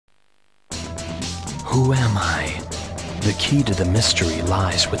Who am I? The key to the mystery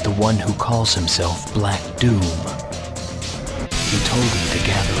lies with the one who calls himself Black Doom. He told me to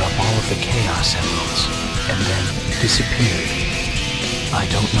gather up all of the Chaos Emeralds, and then disappeared. I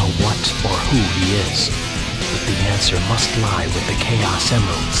don't know what or who he is, but the answer must lie with the Chaos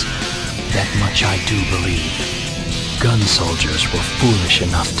Emeralds. That much I do believe. Gun soldiers were foolish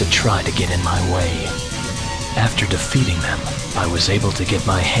enough to try to get in my way. After defeating them, I was able to get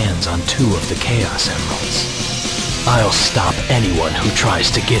my hands on 2 of the Chaos Emeralds. I'll stop anyone who tries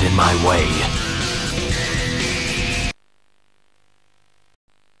to get in my way.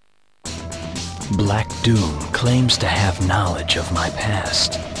 Black Doom claims to have knowledge of my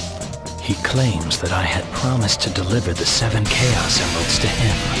past. He claims that I had promised to deliver the 7 Chaos Emeralds to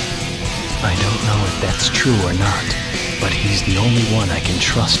him. I don't know if that's true or not, but he's the only one I can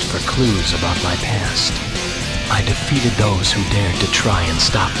trust for clues about my past. I defeated those who dared to try and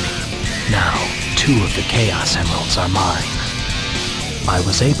stop me. Now, 2 of the Chaos Emeralds are mine. I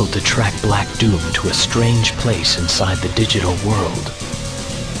was able to track Black Doom to a strange place inside the digital world.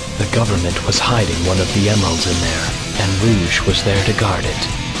 The government was hiding one of the emeralds in there, and Rouge was there to guard it.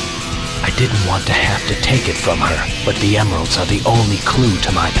 I didn't want to have to take it from her, but the emeralds are the only clue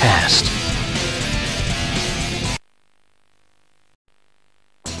to my past.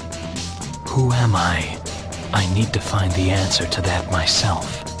 Who am I? I need to find the answer to that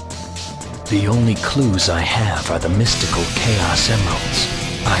myself. The only clues I have are the mystical Chaos Emeralds.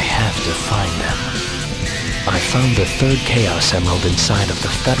 I have to find them. I found the 3rd Chaos Emerald inside of the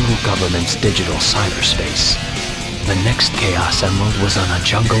federal government's digital cyberspace. The next Chaos Emerald was on a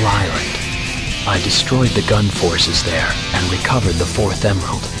jungle island. I destroyed the gun forces there and recovered the 4th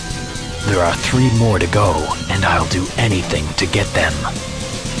Emerald. There are 3 more to go, and I'll do anything to get them.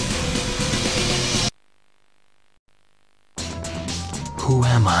 Who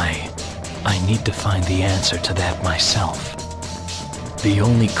am I? I need to find the answer to that myself. The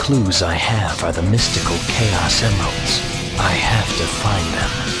only clues I have are the mystical Chaos Emeralds. I have to find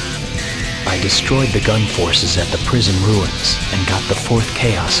them. I destroyed the gun forces at the prison ruins and got the 4th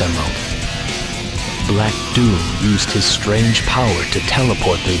Chaos Emerald. Black Doom used his strange power to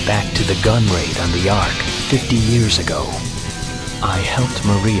teleport me back to the gun raid on the Ark 50 years ago. I helped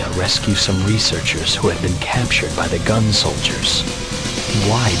Maria rescue some researchers who had been captured by the gun soldiers.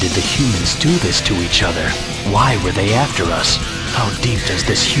 Why did the humans do this to each other? Why were they after us? How deep does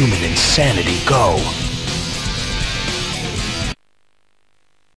this human insanity go?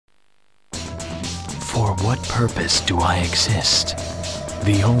 For what purpose do I exist?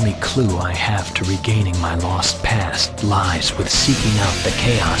 The only clue I have to regaining my lost past lies with seeking out the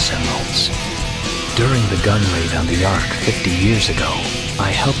Chaos Emeralds. During the gun raid on the Ark 50 years ago,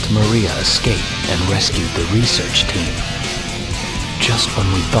 I helped Maria escape and rescued the research team. Just when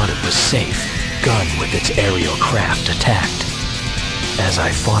we thought it was safe, Gun with its aerial craft attacked. As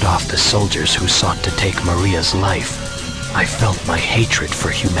I fought off the soldiers who sought to take Maria's life, I felt my hatred for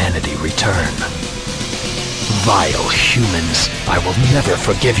humanity return. Vile humans, I will never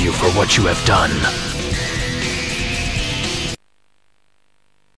forgive you for what you have done.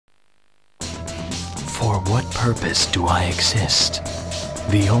 For what purpose do I exist?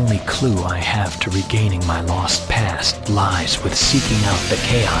 The only clue I have to regaining my lost past lies with seeking out the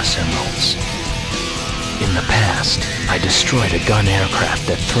Chaos Emeralds. In the past, I destroyed a gun aircraft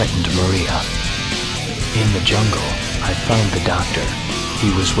that threatened Maria. In the jungle, I found the doctor. He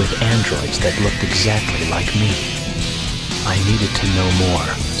was with androids that looked exactly like me. I needed to know more,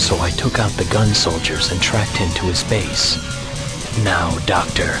 so I took out the gun soldiers and tracked him to his base. Now,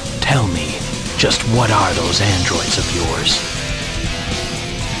 Doctor, tell me, just what are those androids of yours?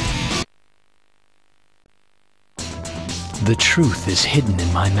 The truth is hidden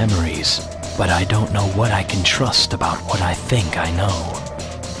in my memories, but I don't know what I can trust about what I think I know.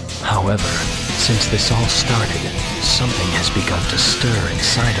 However, since this all started, something has begun to stir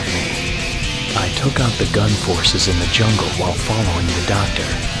inside of me. I took out the gun forces in the jungle while following the doctor.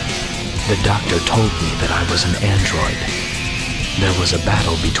 The doctor told me that I was an android. There was a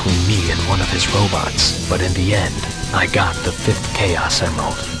battle between me and one of his robots, but in the end, I got the 5th Chaos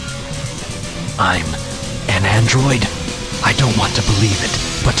Emerald. I'm an android? I don't want to believe it,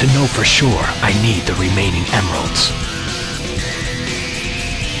 but to know for sure, I need the remaining emeralds.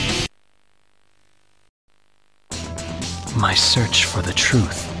 My search for the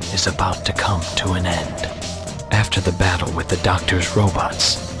truth is about to come to an end. After the battle with the doctor's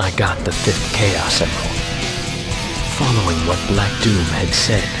robots, I got the 5th Chaos Emerald. Following what Black Doom had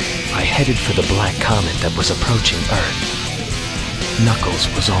said, I headed for the Black Comet that was approaching Earth. Knuckles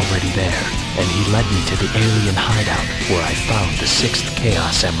was already there, and he led me to the alien hideout where I found the 6th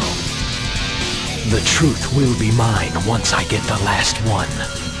Chaos Emerald. The truth will be mine once I get the last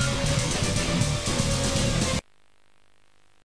one.